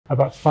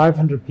About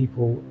 500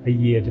 people a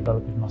year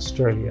develop it in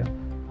Australia,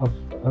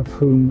 of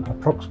whom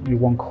approximately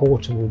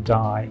 1/4 will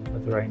die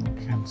of their anal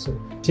cancer.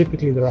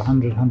 Typically there are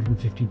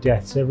 100-150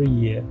 deaths every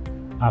year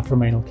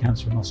from anal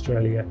cancer in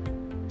Australia,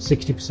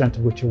 60%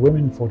 of which are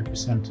women,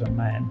 40% are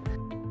men.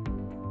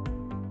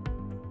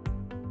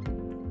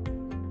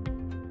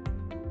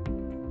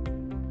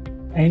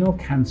 Anal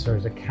cancer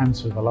is a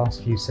cancer of the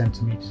last few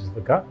centimeters of the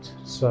gut,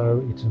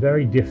 so it's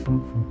very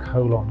different from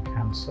colon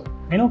cancer.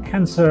 Anal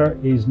cancer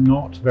is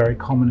not very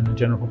common in the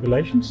general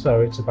population,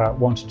 so it's about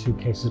 1 to 2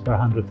 cases per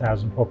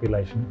 100,000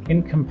 population.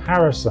 In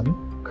comparison,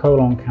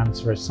 colon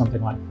cancer is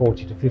something like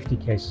 40 to 50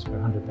 cases per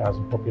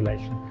 100,000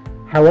 population.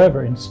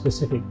 However, in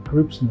specific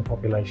groups in the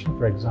population,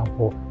 for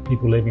example,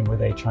 people living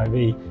with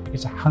HIV,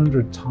 it's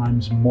 100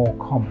 times more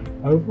common.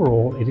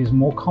 Overall, it is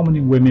more common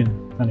in women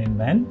than in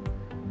men.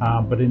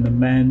 But in the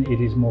men,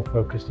 it is more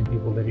focused in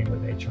people living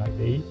with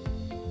HIV.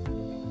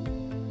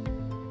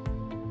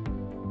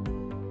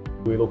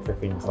 We look for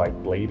things like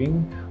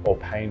bleeding or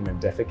pain when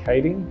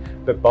defecating,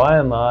 but by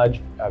and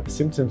large,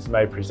 symptoms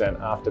may present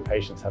after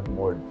patients have a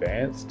more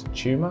advanced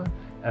tumour,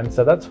 and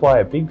so that's why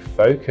a big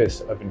focus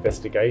of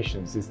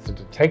investigations is to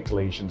detect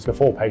lesions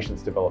before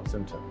patients develop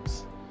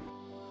symptoms.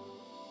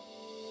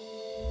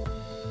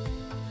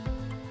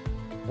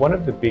 One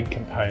of the big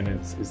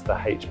components is the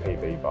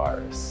HPV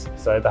virus.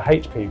 So the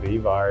HPV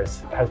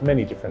virus has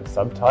many different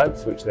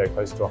subtypes, which there are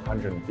close to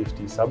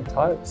 150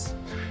 subtypes.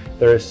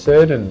 There are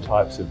certain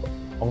types of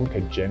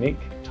oncogenic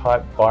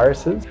type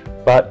viruses,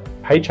 but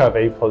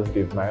HIV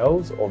positive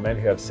males or men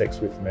who have sex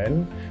with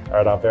men are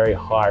at a very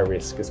high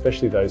risk,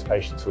 especially those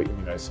patients who are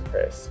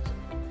immunosuppressed.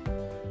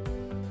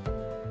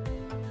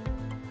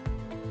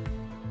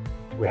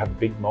 We have a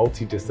big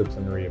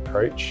multidisciplinary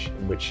approach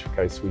in which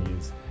case we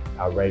use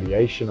our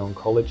radiation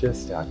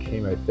oncologists, our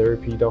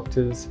chemotherapy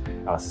doctors,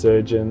 our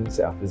surgeons,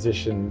 our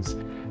physicians.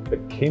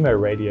 But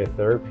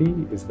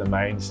chemoradiotherapy is the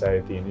mainstay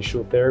of the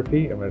initial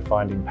therapy, and we're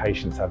finding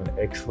patients have an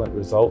excellent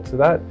result to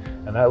that.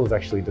 And that was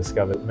actually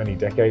discovered many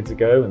decades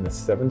ago in the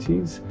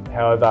 70s.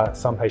 However,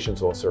 some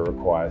patients also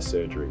require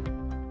surgery.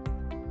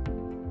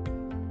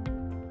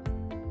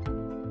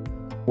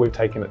 We've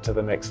taken it to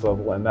the next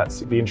level, and that's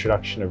the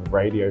introduction of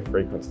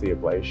radiofrequency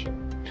ablation.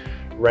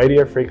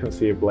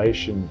 Radiofrequency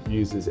ablation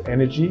uses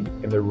energy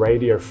in the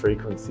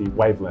radiofrequency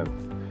wavelength.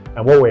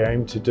 And what we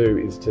aim to do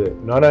is to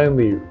not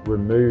only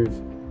remove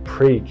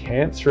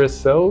pre-cancerous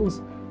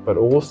cells, but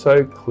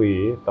also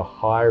clear the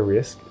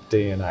high-risk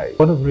DNA.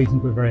 One of the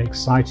reasons we're very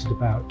excited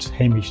about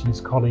Hamish and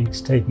his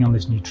colleagues taking on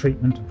this new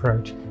treatment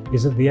approach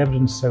is that the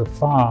evidence so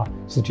far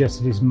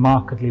suggests it is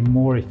markedly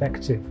more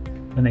effective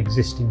than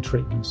existing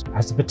treatments. It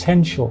has the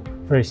potential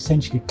for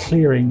essentially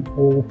clearing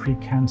all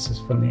pre-cancers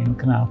from the anal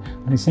canal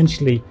and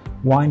essentially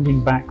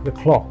winding back the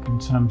clock in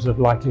terms of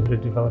likelihood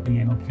of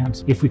developing anal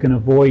cancer. If we can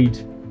avoid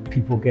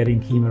people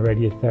getting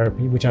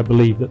chemoradiotherapy, which I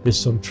believe that this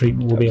sort of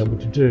treatment will be able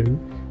to do,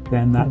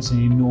 then that's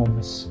an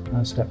enormous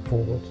step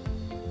forward.